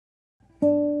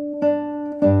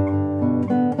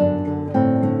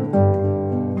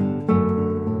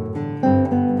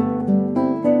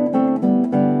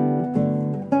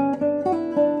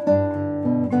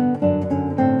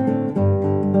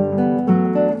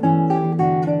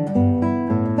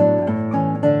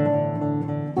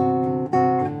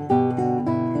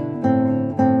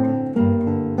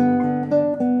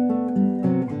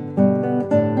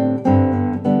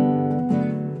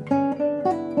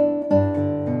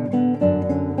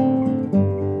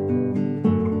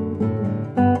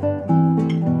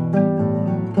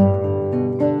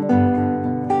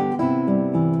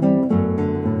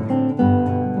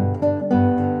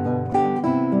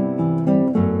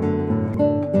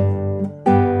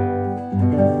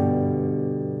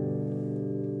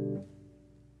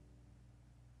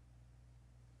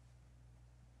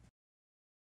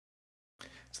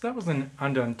that was an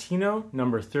Andantino,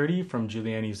 number 30 from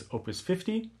Giuliani's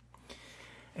Op.50.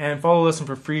 And follow the lesson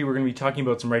for free. We're going to be talking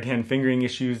about some right-hand fingering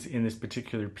issues in this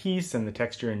particular piece and the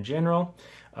texture in general.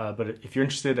 But if you're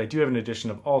interested, I do have an edition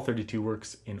of all 32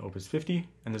 works in Op.50,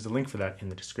 and there's a link for that in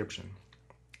the description.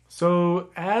 So,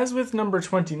 as with number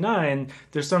 29,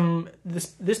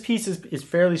 this piece is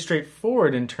fairly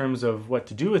straightforward in terms of what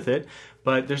to do with it,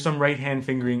 but there's some right-hand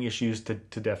fingering issues to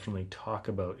definitely talk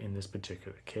about in this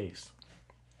particular case.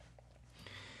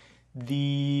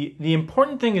 The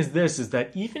important thing is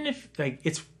that even if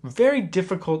it's very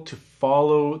difficult to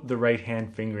follow the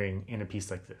right-hand fingering in a piece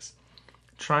like this.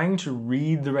 Trying to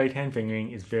read the right-hand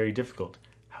fingering is very difficult.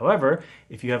 However,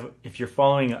 if you're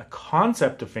following a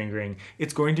concept of fingering,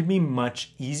 it's going to be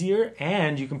much easier,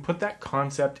 and you can put that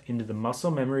concept into the muscle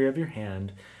memory of your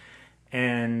hand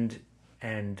and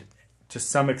to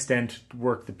some extent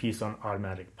work the piece on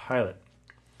automatic pilot.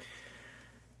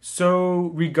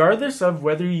 So regardless of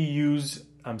whether you use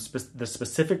the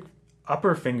specific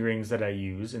upper fingerings that I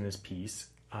use in this piece,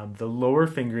 the lower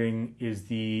fingering is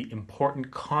the important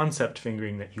concept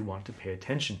fingering that you want to pay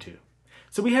attention to.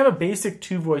 So we have a basic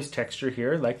two-voice texture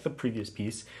here, like the previous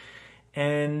piece,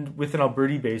 and with an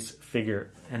Alberti bass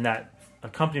figure, and that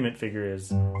accompaniment figure is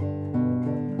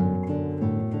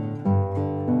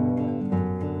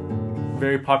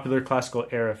very popular classical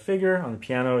era figure. On the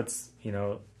piano, it's,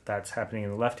 that's happening in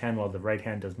the left hand while the right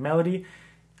hand does melody.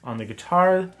 On the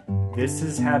guitar, this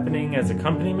is happening as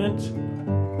accompaniment,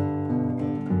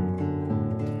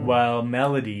 while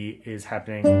melody is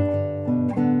happening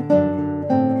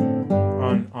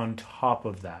on top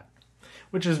of that,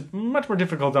 which is much more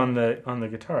difficult on the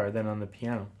guitar than on the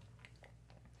piano.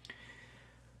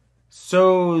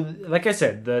 So, like I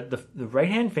said, the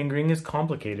right-hand fingering is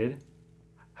complicated.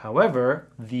 However,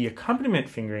 the accompaniment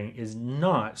fingering is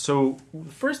not. So,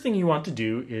 the first thing you want to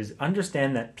do is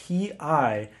understand that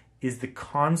PI is the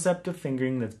concept of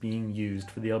fingering that's being used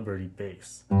for the Alberti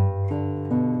bass.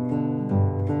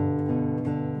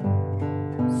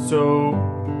 So,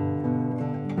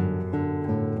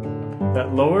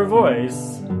 that lower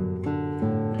voice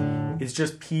is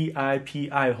just P-I,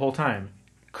 P-I the whole time.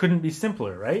 Couldn't be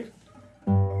simpler, right?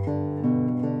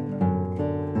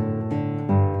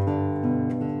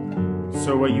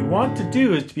 So what you want to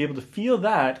do is to be able to feel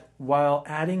that while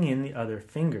adding in the other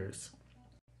fingers.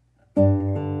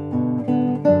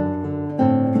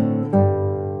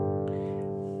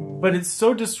 But it's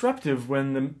so disruptive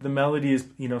when the melody is,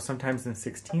 sometimes in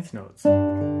 16th notes.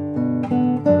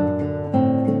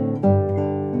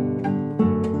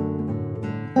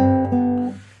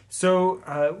 So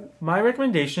my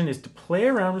recommendation is to play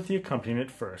around with the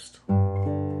accompaniment first.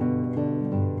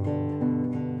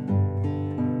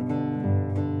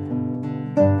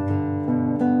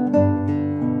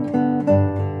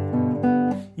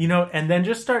 And then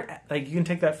just start, you can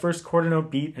take that first quarter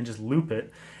note beat and just loop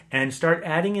it and start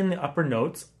adding in the upper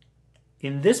notes.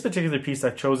 In this particular piece,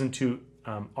 I've chosen to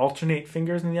alternate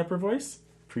fingers in the upper voice.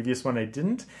 Previous one I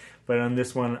didn't, but on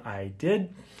this one I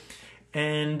did.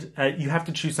 And you have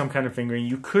to choose some kind of fingering.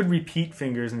 You could repeat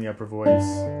fingers in the upper voice,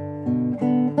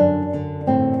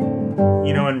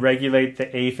 and regulate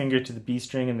the A finger to the B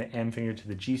string and the M finger to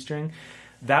the G string.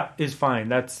 That is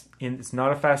fine. It's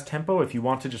not a fast tempo. If you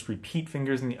want to just repeat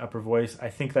fingers in the upper voice, I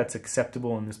think that's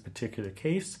acceptable in this particular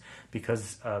case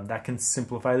because that can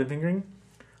simplify the fingering.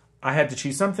 I had to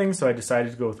choose something, so I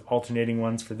decided to go with alternating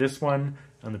ones for this one.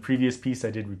 On the previous piece, I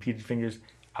did repeated fingers.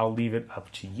 I'll leave it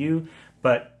up to you.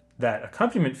 But that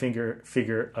accompaniment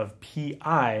figure of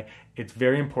PI, it's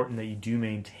very important that you do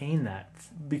maintain that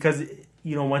because,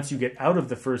 once you get out of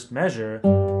the first measure,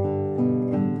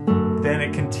 then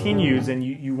it continues and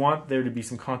you want there to be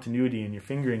some continuity in your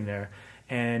fingering there.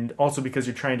 And also because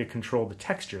you're trying to control the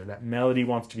texture. That melody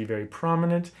wants to be very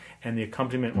prominent and the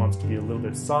accompaniment wants to be a little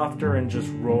bit softer and just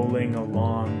rolling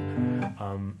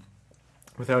along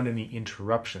without any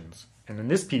interruptions. And in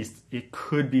this piece, it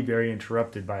could be very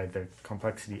interrupted by the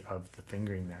complexity of the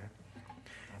fingering there.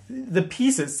 The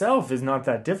piece itself is not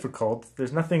that difficult.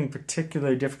 There's nothing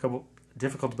particularly difficult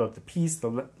about the piece.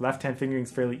 The left-hand fingering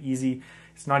is fairly easy.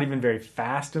 It's not even very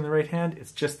fast in the right hand.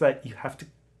 It's just that you have to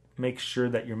make sure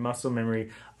that your muscle memory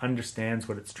understands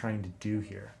what it's trying to do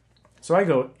here. So I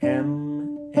go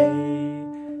M, A,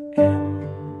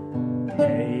 M,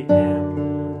 A,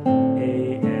 M,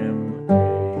 A, M,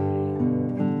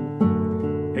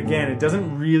 A. Again, it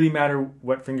doesn't really matter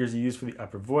what fingers you use for the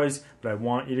upper voice, but I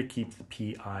want you to keep the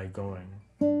PI going.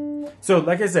 So,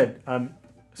 like I said,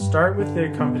 start with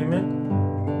the accompaniment.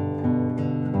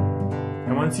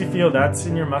 And once you feel that's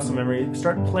in your muscle memory,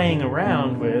 start playing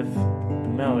around with the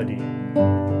melody.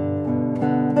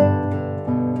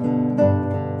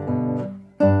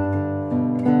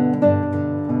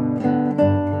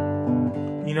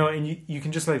 You know, and you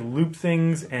can just like loop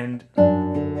things and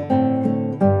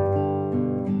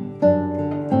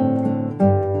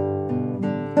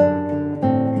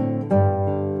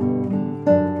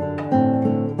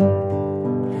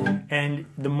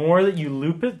the more that you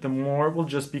loop it, the more it will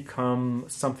just become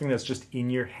something that's just in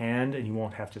your hand and you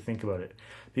won't have to think about it.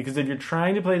 Because if you're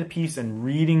trying to play the piece and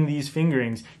reading these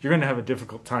fingerings, you're going to have a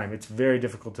difficult time. It's very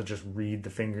difficult to just read the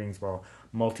fingerings while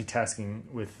multitasking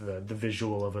with the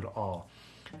visual of it all.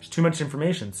 There's too much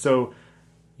information. So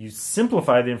you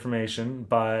simplify the information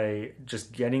by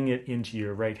just getting it into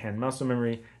your right-hand muscle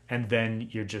memory, and then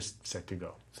you're just set to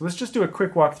go. So let's just do a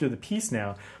quick walk through the piece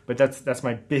now, but that's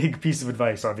my big piece of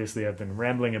advice. Obviously, I've been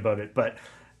rambling about it, but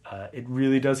it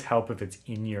really does help if it's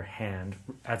in your hand,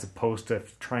 as opposed to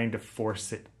trying to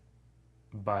force it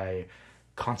by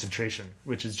concentration,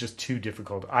 which is just too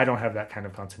difficult. I don't have that kind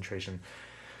of concentration,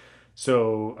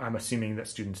 so I'm assuming that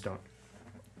students don't.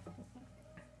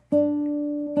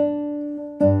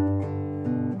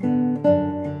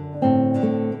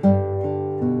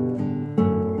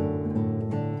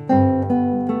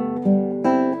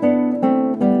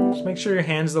 Make sure your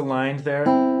hand's aligned there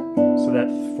so that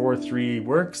 4-3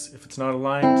 works. If it's not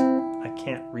aligned, I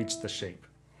can't reach the shape.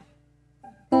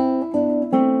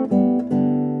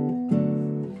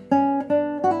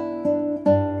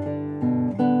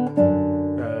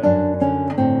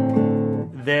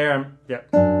 Yeah.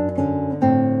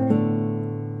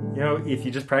 You know, if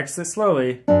you just practice it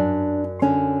slowly and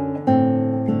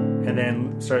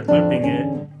then start looping it,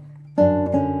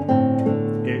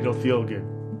 it'll feel good.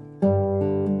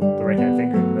 The right hand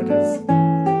finger, that is.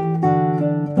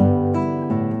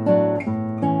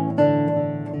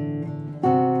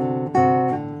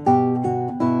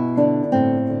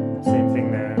 Same thing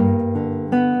there.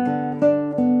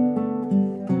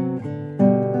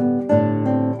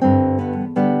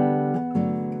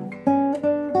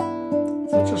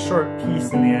 Such a short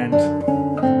piece in the end.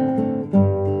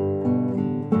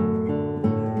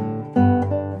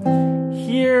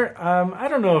 Here, I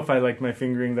don't know if I like my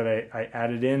fingering that I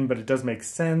added in, but it does make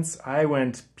sense. I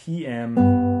went PM,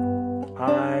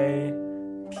 I,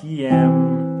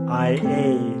 PM,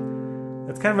 IA.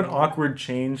 That's kind of an awkward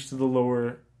change to the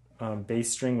lower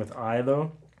bass string with I,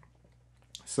 though.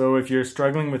 So if you're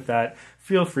struggling with that,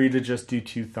 feel free to just do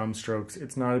 2 thumb strokes.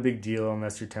 It's not a big deal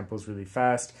unless your tempo is really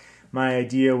fast. My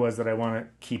idea was that I want to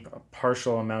keep a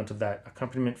partial amount of that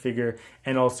accompaniment figure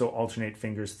and also alternate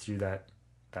fingers through that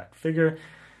figure.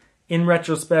 In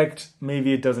retrospect,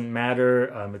 maybe it doesn't matter.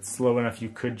 It's slow enough you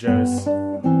could just,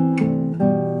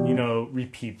 you know,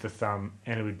 repeat the thumb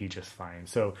and it would be just fine.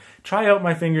 So try out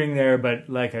my fingering there, but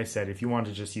like I said, if you want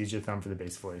to just use your thumb for the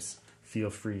bass voice, feel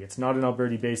free. It's not an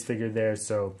Alberti bass figure there,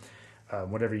 so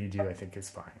whatever you do, I think is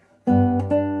fine.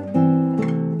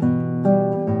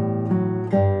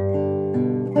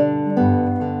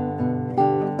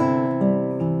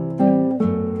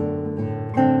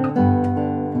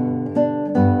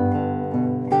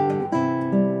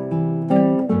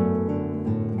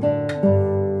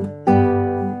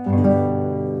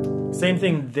 Same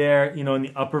thing there, you know, in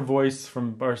the upper voice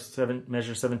from bar 7,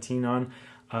 measure 17 on.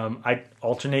 I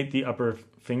alternate the upper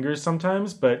fingers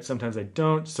sometimes, but sometimes I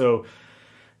don't. So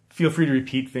feel free to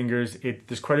repeat fingers.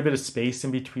 There's quite a bit of space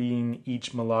in between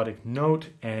each melodic note,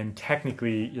 and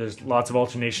technically there's lots of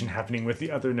alternation happening with the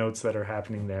other notes that are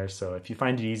happening there. So if you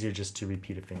find it easier just to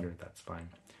repeat a finger, that's fine.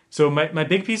 So my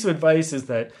big piece of advice is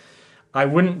that I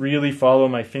wouldn't really follow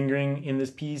my fingering in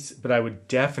this piece, but I would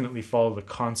definitely follow the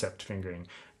concept fingering.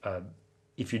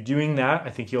 If you're doing that, I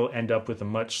think you'll end up with a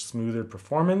much smoother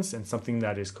performance and something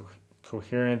that is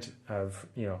coherent,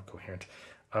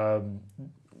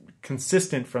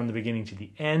 consistent from the beginning to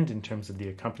the end in terms of the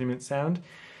accompaniment sound.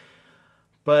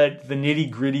 But the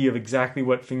nitty-gritty of exactly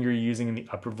what finger you're using in the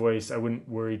upper voice, I wouldn't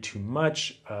worry too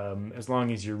much. As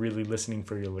long as you're really listening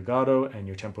for your legato and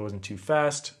your tempo isn't too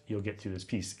fast, you'll get through this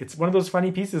piece. It's one of those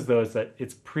funny pieces, though, is that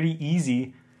it's pretty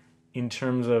easy in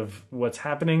terms of what's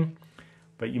happening,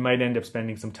 but you might end up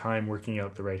spending some time working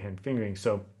out the right-hand fingering.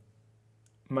 So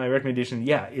my recommendation,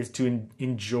 is to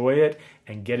enjoy it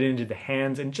and get it into the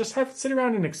hands and just sit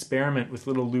around and experiment with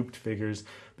little looped figures,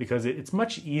 because it's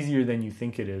much easier than you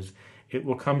think it is. It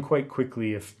will come quite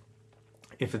quickly if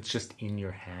it's just in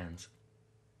your hands.